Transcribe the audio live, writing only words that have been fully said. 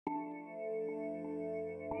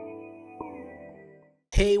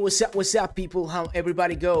Hey, what's up people, how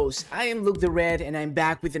everybody goes? I am Luke the Red and I'm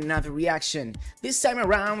back with another reaction. This time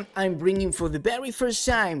around, I'm bringing for the very first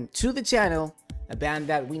time to the channel a band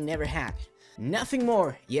that we never had. Nothing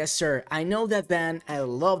More. Yes sir, I know that band, I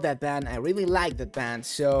love that band, I really like that band.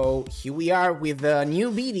 So here we are with a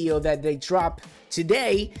new video that they dropped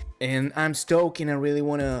today and I'm stoked and I really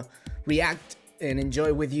want to react and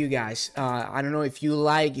enjoy with you guys. I don't know if you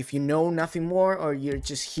know Nothing More, or you're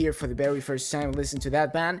just here for the very first time listen to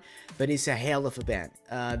that band, but it's a hell of a band.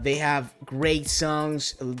 They have great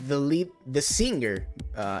songs. The singer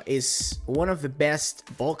is one of the best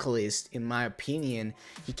vocalists in my opinion.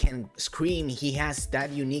 He can scream, he has that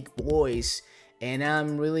unique voice, and I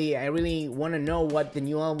really want to know what the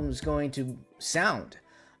new album is going to sound.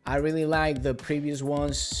 I really like the previous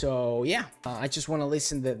ones, so yeah, I just want to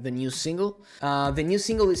listen to the new single. The new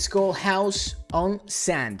single is called House on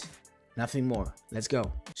Sand. Nothing More. Let's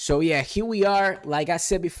go. So yeah, here we are. Like I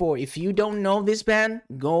said before, if you don't know this band,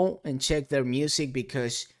 go and check their music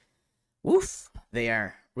because, woof, they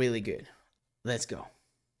are really good. Let's go.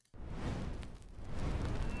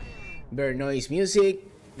 Very noise music.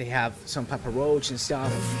 They have some Papa Roach and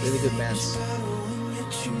stuff. Really good bands.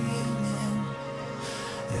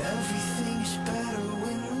 Everything's better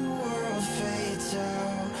when the world fades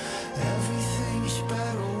out. Everything's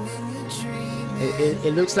better when you're dreaming.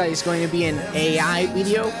 It looks like it's going to be an AI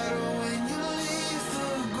video.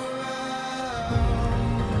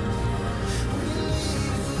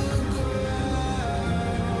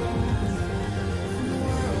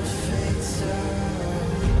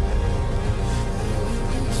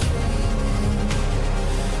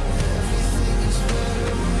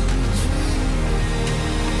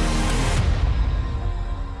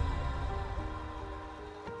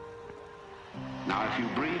 Now, if you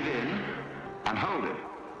breathe in and hold it,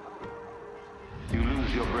 you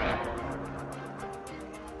lose your breath.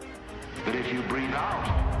 But if you breathe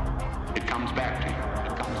out, it comes back to you.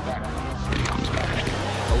 It comes back to you. It comes back to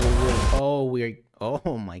you.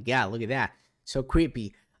 Oh my god, look at that. So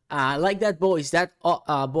creepy. I like that voice. That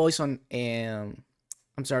voice on I'm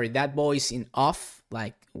sorry, that voice in Off.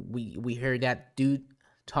 Like we heard that dude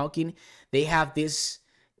talking. They have this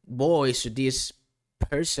voice or this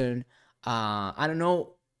person. I don't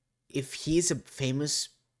know if he's a famous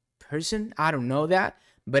person. I don't know that,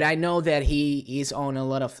 but I know that he is on a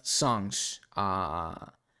lot of songs,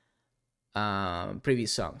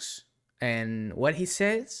 previous songs. And what he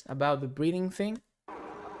says about the breathing thing.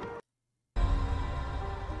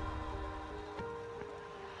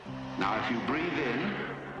 Now, if you breathe in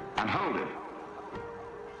and hold it,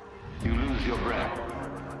 you lose your breath.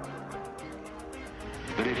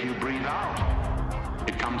 But if you breathe out,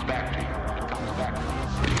 it comes back to you. It comes back to you.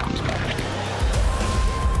 It comes back to you.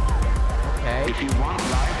 Okay. If you want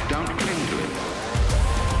life, don't cling to it.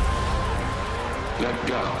 Let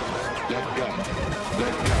go. Let go.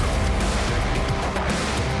 Let go.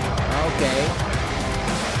 Okay.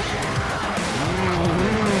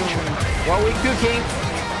 What we cooking?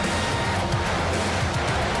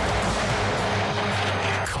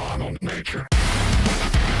 Carnal nature.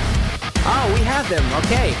 Oh, we have them.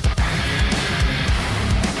 Okay.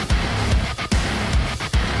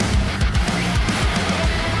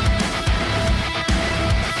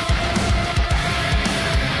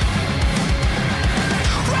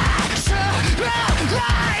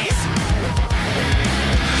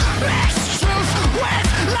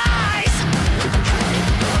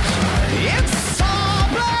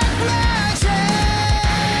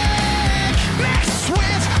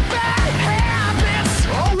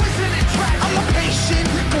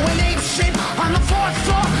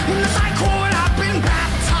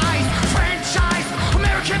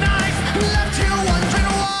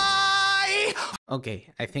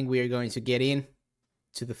 Okay, I think we are going to get in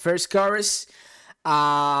to the first chorus.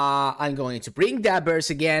 I'm going to bring that verse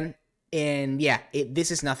again, and yeah,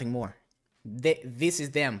 this is Nothing More. This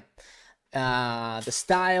is them. The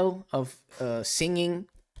style of singing,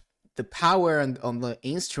 the power on the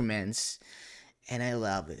instruments, and I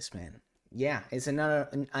love this, man. Yeah, it's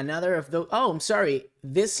another of those. Oh, I'm sorry.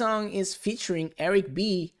 This song is featuring Eric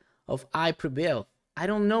B of Prevail. I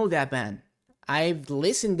don't know that band. I've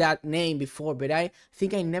listened that name before, but I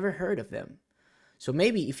think I never heard of them. So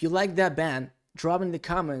maybe if you like that band, drop in the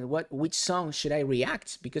comment which song should I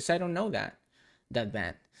react, because I don't know that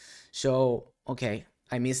band. So okay,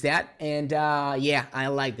 I missed that, and yeah, I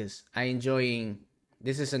like this.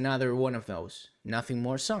 This is another one of those Nothing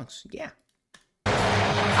More songs. Yeah.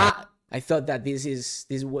 I thought that this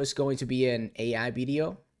was going to be an AI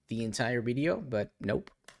video, the entire video, but nope.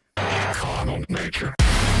 Carnal nature.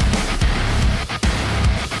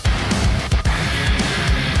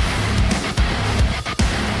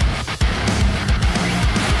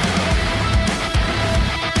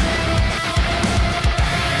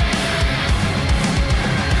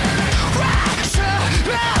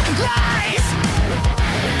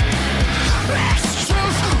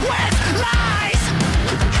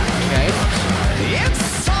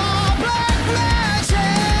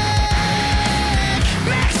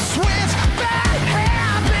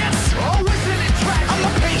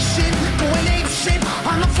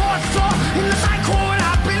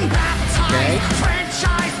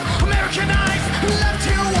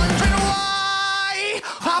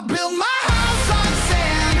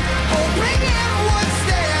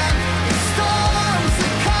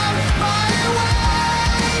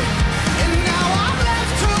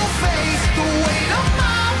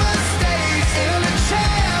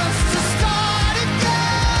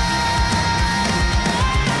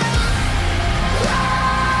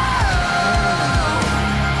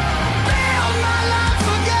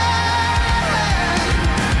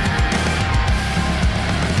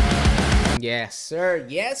 sir.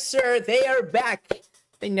 Yes, sir. They are back.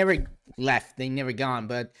 They never left. They never gone.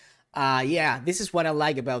 But yeah, this is what I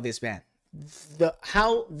like about this band.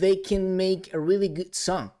 How they can make a really good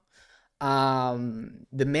song.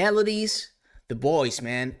 The melodies, the voice,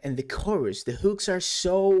 man, and the chorus, the hooks are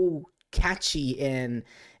so catchy and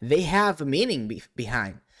they have a meaning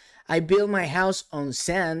behind. I built my house on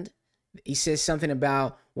sand. He says something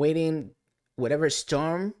about waiting whatever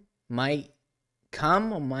storm might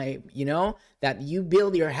come or might, that you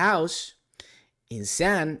build your house in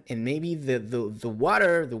sand, and maybe the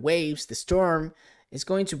water, the waves, the storm is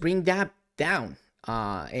going to bring that down.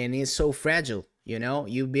 And it's so fragile.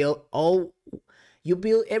 You build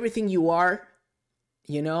everything you are,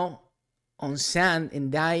 on sand,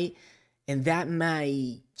 and that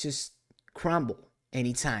might just crumble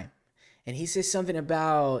anytime. And he says something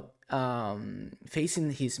about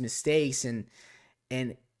facing his mistakes, and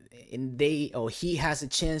he has a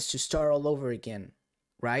chance to start all over again,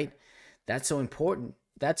 right? That's so important.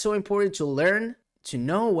 That's so important to learn, to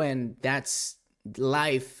know when that's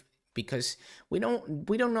life, because we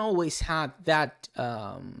don't always have that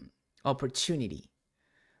opportunity.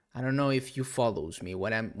 I don't know if you follows me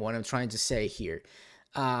what I'm trying to say here.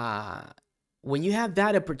 When you have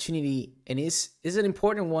that opportunity, and it's an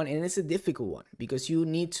important one, and it's a difficult one, because you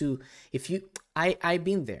need to, I've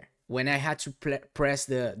been there when I had to press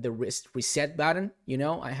the reset button.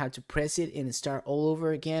 I had to press it and start all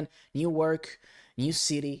over again. New work, new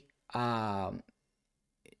city,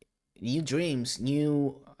 new dreams,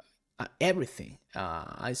 new everything.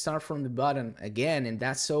 I start from the bottom again, and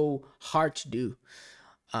that's so hard to do.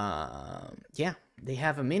 Yeah, they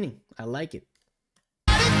have a meaning. I like it.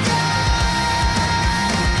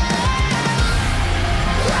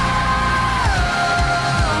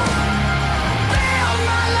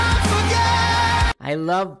 I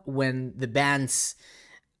love when the bands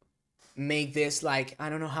make this, like, I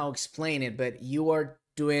don't know how to explain it, but you are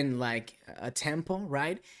doing like a tempo,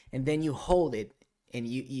 right? And then you hold it, and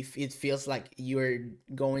if it feels like you're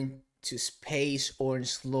going to space or in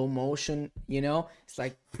slow motion, it's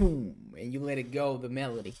like boom, and you let it go, the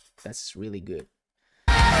melody. That's really good.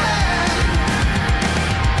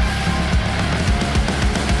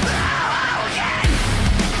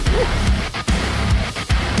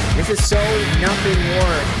 This is so nothing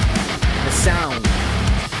more the sound.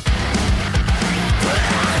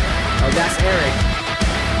 Oh, that's Eric.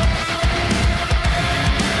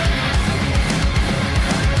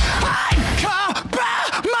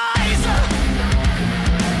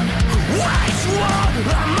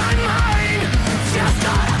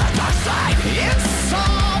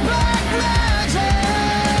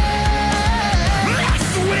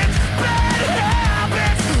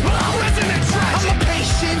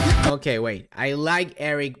 Okay, wait. I like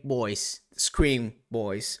Eric voice, scream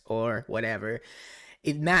voice, or whatever.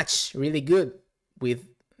 It matched really good with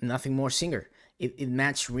Nothing More Singer. It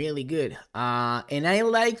matched really good. And I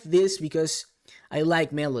like this because I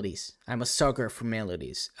like melodies. I'm a sucker for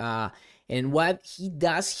melodies. And what he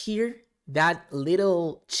does here, that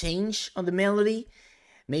little change on the melody,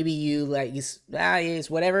 maybe you like, it's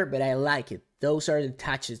whatever, but I like it. Those are the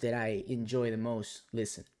touches that I enjoy the most.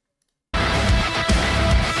 Listen.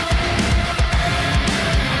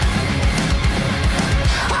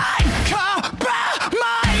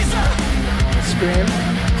 Scream.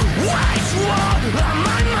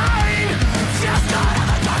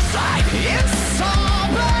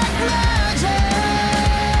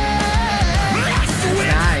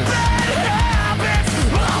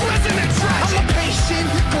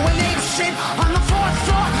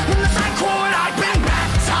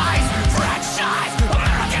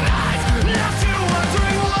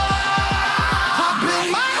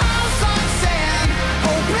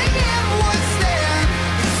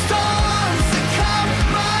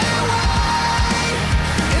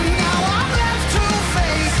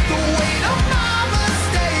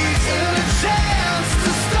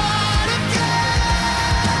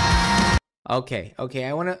 Okay,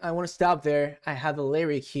 I wanna stop there. I have a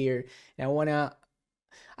lyric here, and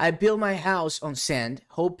I build my house on sand,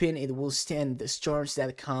 hoping it will stand the storms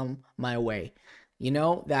that come my way.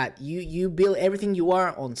 That you build everything you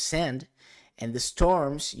are on sand, and the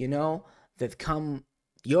storms, that come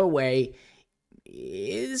your way,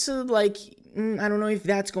 is like, I don't know if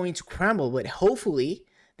that's going to crumble, but hopefully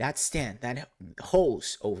that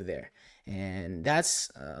holds over there, and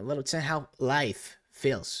that's a little bit how life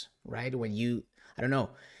feels. Right? When I don't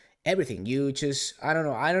know, everything, you just, I don't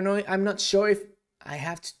know, I'm not sure if I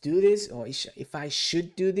have to do this or if I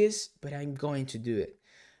should do this, but I'm going to do it.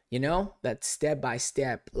 That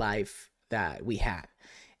step-by-step life that we have.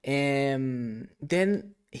 And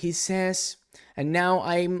then he says, and now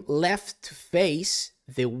I'm left to face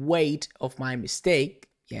the weight of my mistake,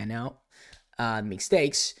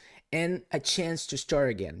 mistakes, and a chance to start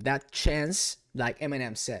again. That chance, like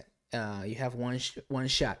Eminem said, you have one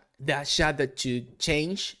shot. That shot that to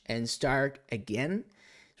change and start again,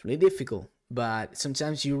 it's really difficult, but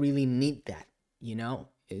sometimes you really need that.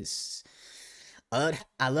 It's a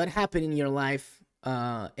lot happen in your life,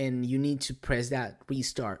 and you need to press that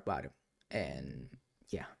restart button. And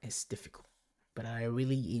yeah, it's difficult, but I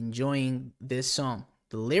really enjoying this song,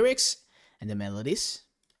 the lyrics and the melodies.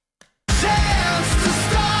 Chance to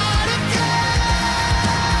start again.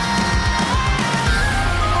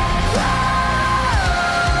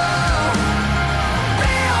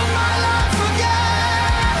 Build my life again.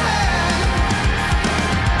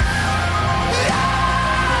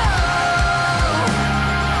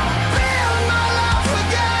 Build my life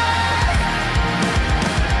again.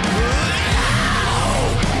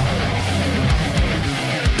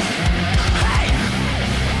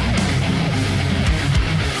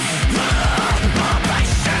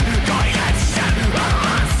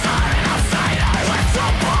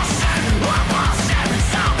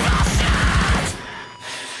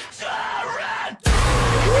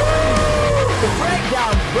 The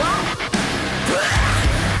breakdown, bro.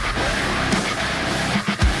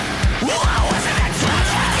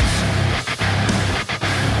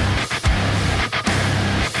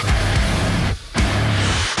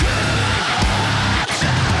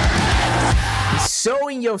 So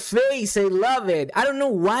in your face, I love it. I don't know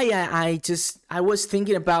why I was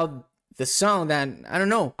thinking about the song that, I don't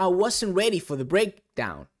know, I wasn't ready for the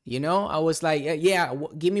breakdown, I was like, yeah,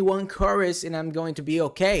 give me one chorus and I'm going to be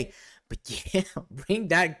okay. But yeah, bring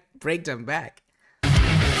that breakdown back.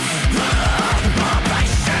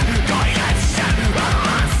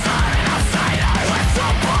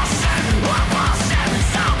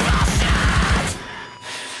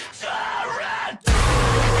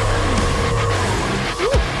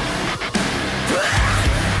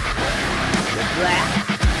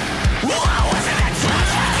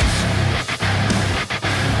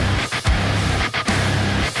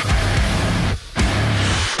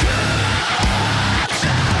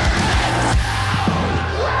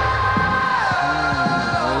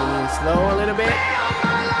 Slow a little bit.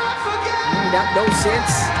 Those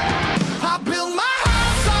hits. I built my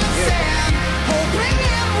house on sand, hoping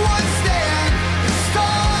it would stand the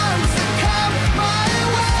storms that come my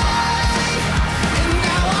way. And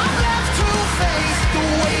now I'm left to face the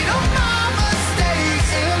weight of my mistakes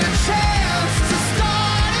and a chance to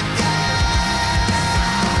start again.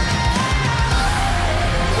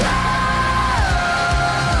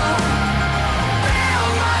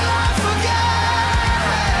 Build my life again.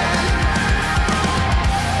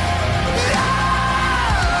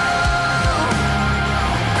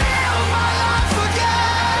 Build my life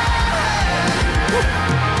again.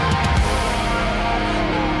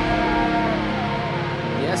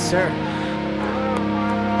 Yes, sir.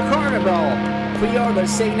 Carnival. Pre-order,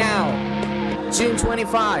 say now. June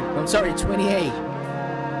 25. I'm sorry, 28.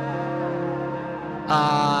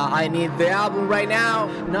 I need the album right now.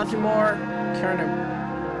 Nothing more.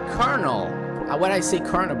 Carnal. What I say,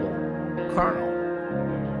 carnival. Carnal.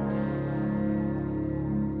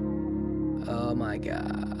 Oh my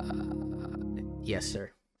god. Yes,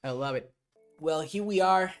 sir. I love it. Well, here we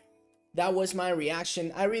are. That was my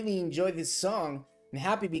reaction. I really enjoyed this song. I'm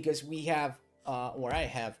happy because we have,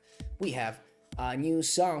 we have a new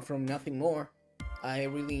song from Nothing More. I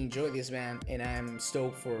really enjoy this band and I'm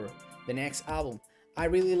stoked for the next album. I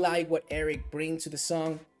really like what Eric brings to the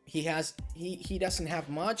song. He doesn't have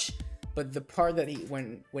much, but the part that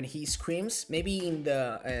when he screams, maybe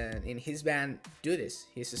in his band do this.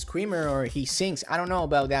 He's a screamer or he sings. I don't know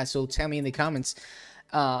about that, so tell me in the comments.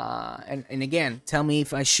 And again, tell me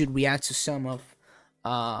if I should react to some of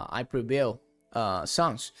I Prevail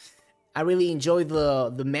songs. I really enjoy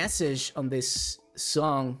the message on this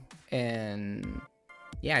song, and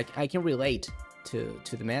yeah, I can relate to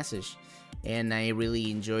the message, and I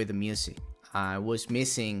really enjoy the music. I was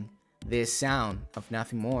missing this sound of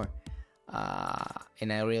Nothing More,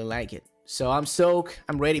 and I really like it. So I'm stoked.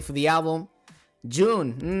 I'm ready for the album.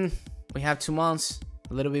 June, we have 2 months,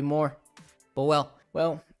 a little bit more, but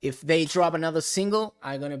well, if they drop another single,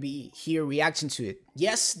 I'm gonna be here reacting to it.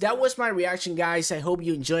 Yes, that was my reaction, guys. I hope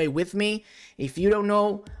you enjoy it with me. If you don't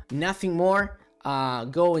know Nothing More,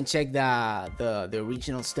 go and check the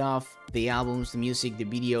original stuff, the albums, the music, the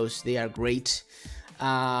videos. They are great.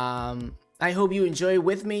 I hope you enjoy it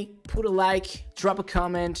with me. Put a like, drop a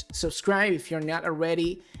comment, subscribe if you're not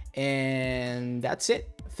already, and that's it.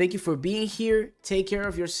 Thank you for being here. Take care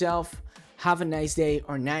of yourself. have a nice day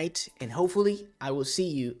or night, and hopefully I will see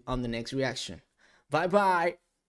you on the next reaction. Bye bye.